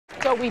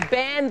So we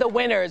banned the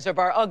winners of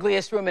our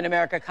Ugliest Room in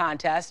America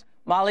contest,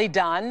 Molly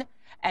Dunn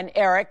and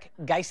Eric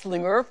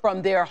Geislinger,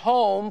 from their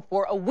home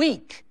for a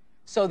week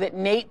so that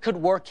Nate could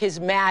work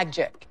his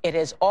magic. It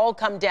has all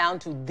come down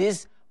to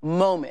this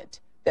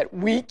moment that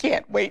we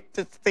can't wait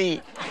to see.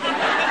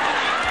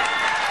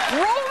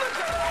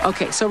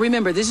 Okay, so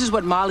remember, this is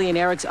what Molly and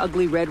Eric's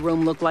ugly red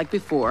room looked like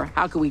before.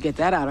 How can we get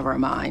that out of our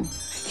mind?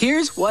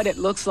 Here's what it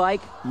looks like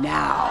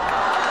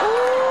now.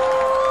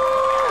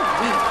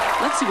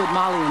 Let's see what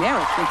Molly and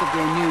Eric think of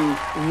their new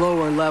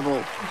lower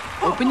level.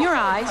 Open your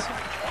eyes.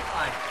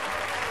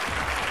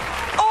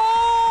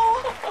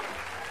 Oh,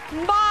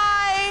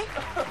 my.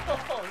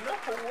 Oh,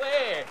 no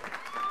way.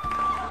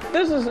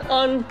 This is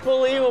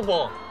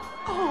unbelievable.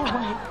 Oh,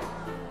 my.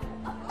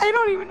 I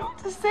don't even know what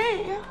to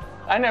say.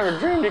 I never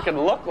dreamed it could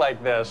look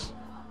like this.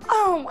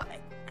 Oh, my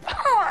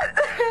God.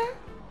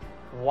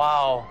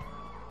 Wow.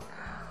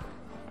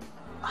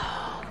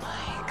 Oh,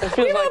 my God. It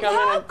feels like I'm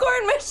in a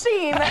popcorn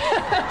machine.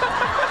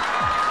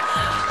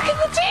 Look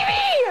at the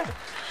TV.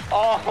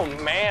 Oh,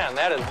 man,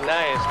 that is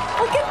nice.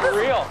 Look at this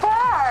Real.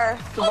 bar.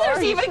 Oh,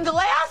 there's even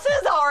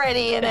glasses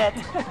already in it.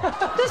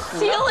 The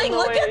ceiling,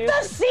 look at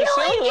the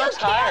ceiling. You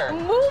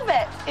can't move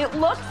it. It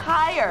looks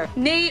higher.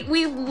 Nate,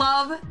 we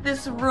love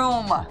this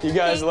room. You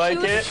guys like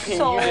it?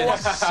 So You did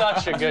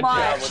such a good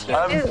job with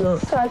that.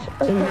 It's such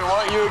a...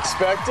 What you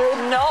expected?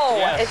 No,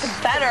 Yes.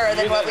 it's better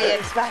than what we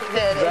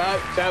expected.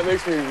 That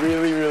makes me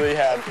really, really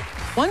happy.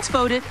 Once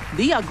voted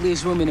the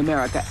ugliest room in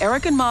America,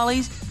 Eric and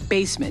Molly's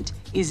basement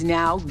is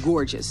now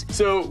gorgeous.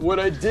 So what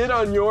I did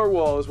on your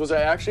walls was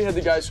I actually had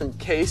the guys from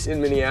Case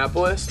in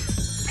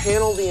Minneapolis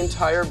panel the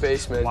entire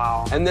basement.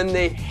 Wow. And then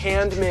they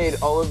handmade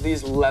all of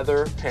these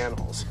leather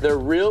panels. They're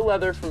real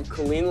leather from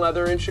Colleen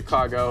Leather in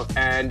Chicago,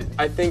 and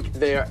I think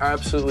they are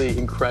absolutely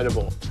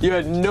incredible. You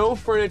had no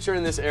furniture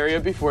in this area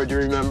before, do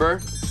you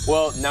remember?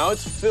 Well, now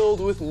it's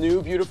filled with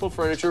new, beautiful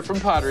furniture from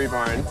Pottery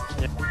Barn.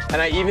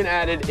 And I even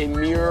added a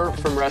mirror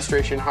from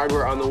Restoration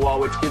Hardware on the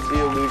wall, which gives the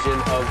illusion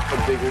of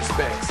a bigger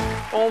space.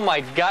 Oh, my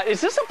God. Is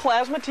this a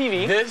plasma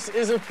TV? This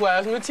is a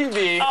plasma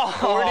TV, Oh.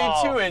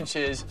 42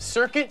 inches.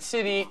 Circuit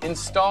City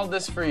installed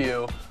this for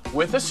you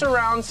with a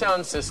surround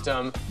sound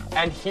system.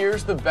 And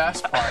here's the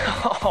best part.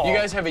 Oh. You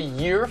guys have a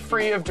year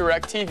free of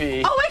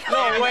DirecTV. Oh, my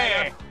God. No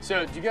way.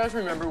 So, do you guys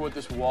remember what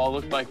this wall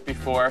looked like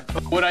before?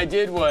 What I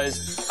did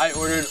was I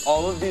ordered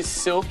all of these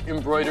silk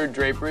embroidered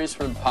draperies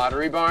from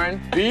Pottery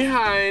Barn.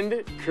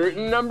 Behind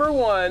curtain number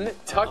 1,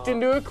 tucked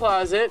into a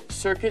closet,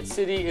 Circuit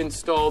City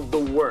installed the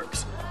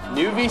works.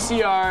 New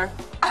VCR,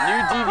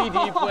 new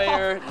DVD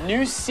player,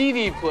 new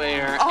CD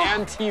player,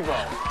 and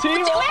TiVo.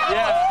 TiVo?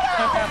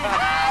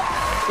 Yeah.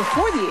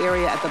 Before, the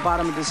area at the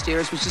bottom of the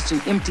stairs was just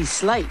an empty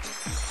slate.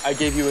 I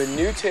gave you a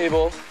new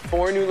table,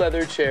 4 new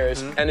leather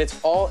chairs, and it's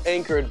all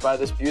anchored by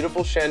this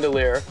beautiful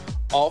chandelier,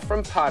 all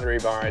from Pottery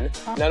Barn.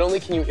 Not only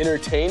can you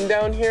entertain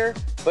down here,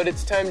 but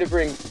it's time to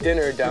bring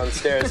dinner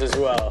downstairs as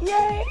well.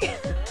 Yay.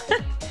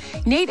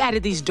 Nate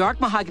added these dark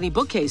mahogany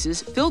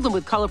bookcases, filled them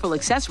with colorful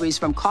accessories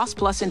from Cost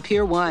Plus and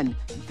Pier 1.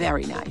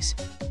 Very nice.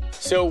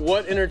 So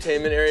what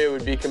entertainment area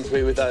would be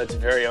complete without its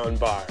very own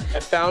bar? I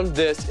found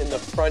this in the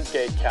Front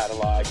Gate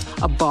catalog.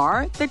 A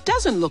bar that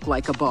doesn't look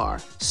like a bar.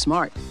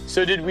 Smart.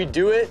 So did we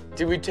do it?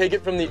 Did we take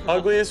it from the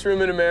ugliest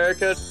room in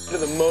America to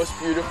the most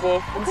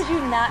beautiful? Could you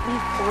not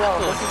be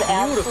thrilled? This is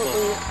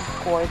absolutely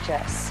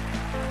gorgeous.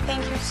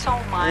 Thank you so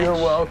much. You're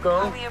welcome.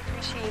 I really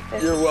appreciate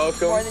this. You're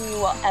welcome. More than you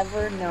will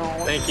ever know.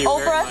 Thank you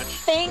Oprah, very much.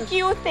 thank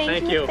you,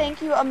 thank you,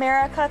 thank you,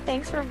 America.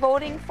 Thanks for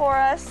voting for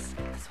us.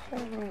 This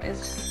whole room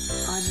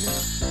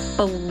is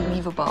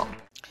unbelievable.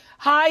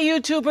 Hi,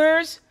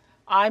 YouTubers.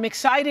 I'm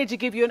excited to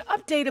give you an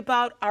update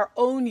about our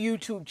own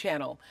YouTube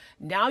channel.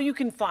 Now you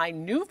can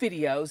find new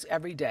videos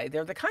every day.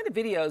 They're the kind of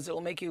videos that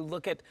will make you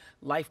look at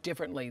life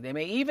differently. They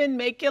may even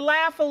make you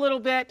laugh a little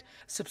bit.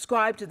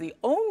 Subscribe to the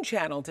OWN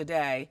channel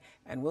today,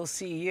 and we'll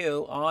see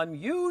you on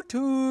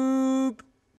YouTube.